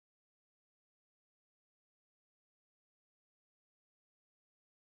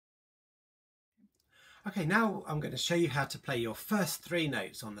Okay, now I'm going to show you how to play your first three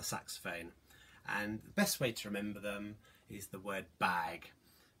notes on the saxophone. And the best way to remember them is the word bag.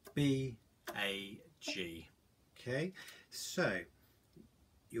 B-A-G. Okay, so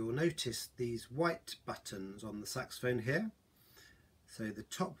you'll notice these white buttons on the saxophone here. So the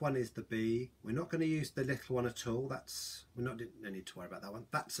top one is the B. We're not going to use the little one at all. No need to worry about that one.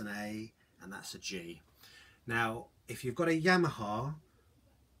 That's an A and that's a G. Now, if you've got a Yamaha,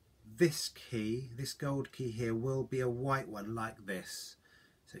 this key, this gold key here, will be a white one like this.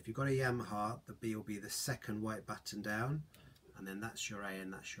 So if you've got a Yamaha, the B will be the second white button down, and then that's your A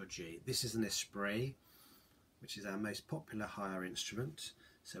and that's your G. This is an Esprit, which is our most popular hire instrument,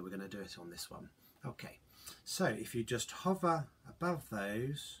 so we're going to do it on this one. Okay, so if you just hover above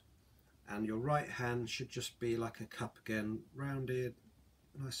those, and your right hand should just be like a cup again, rounded,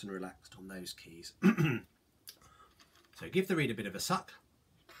 nice and relaxed on those keys. So give the reed a bit of a suck.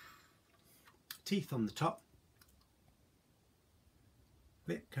 Teeth on the top.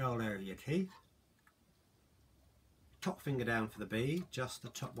 Bit curl over your teeth. Top finger down for the B, just the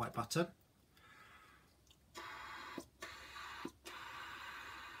top white button.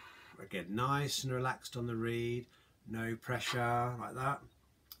 Again, nice and relaxed on the reed, no pressure, like that.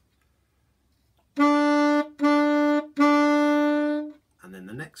 And then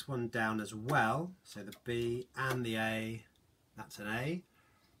the next one down as well, so the B and the A, that's an A.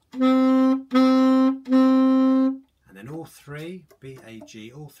 And then all three, B, A, G,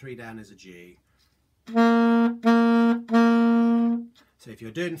 all three down is a G. So if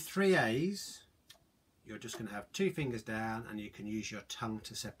you're doing three A's, you're just going to have two fingers down and you can use your tongue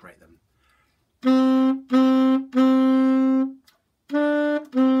to separate them.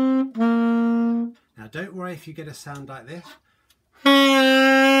 Now don't worry if you get a sound like this.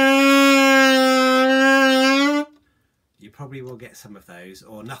 You probably will get some of those,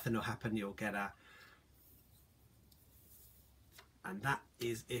 or nothing will happen, you'll get a... And that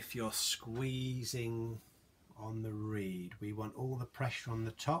is if you're squeezing on the reed. We want all the pressure on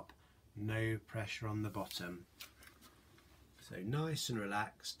the top, no pressure on the bottom. So nice and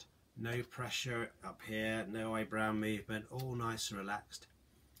relaxed, no pressure up here, no eyebrow movement, all nice and relaxed.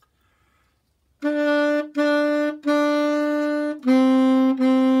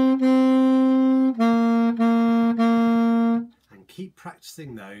 And keep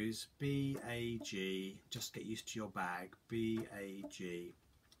practicing those, B, A, G, just get used to your bag, B, A, G.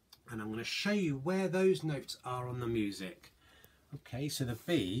 And I'm going to show you where those notes are on the music. Okay, so the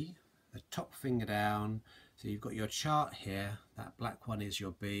B, the top finger down, so you've got your chart here, that black one is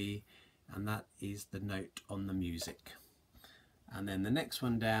your B, and that is the note on the music. And then the next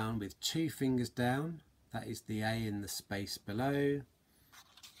one down with two fingers down, that is the A in the space below,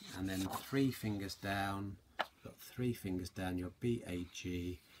 and then three fingers down, got three fingers down, your B, A,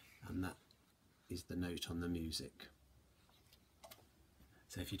 G, and that is the note on the music.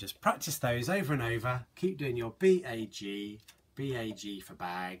 So if you just practice those over and over, keep doing your B, A, G for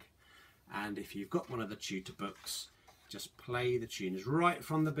bag, and if you've got one of the tutor books, just play the tunes right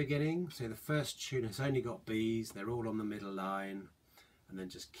from the beginning. So the first tune has only got B's, they're all on the middle line, and then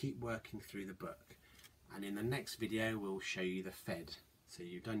just keep working through the book. And in the next video we'll show you the Fed. So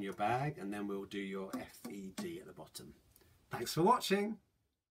you've done your bag, and then we'll do your F, E, D at the bottom. Thanks for watching.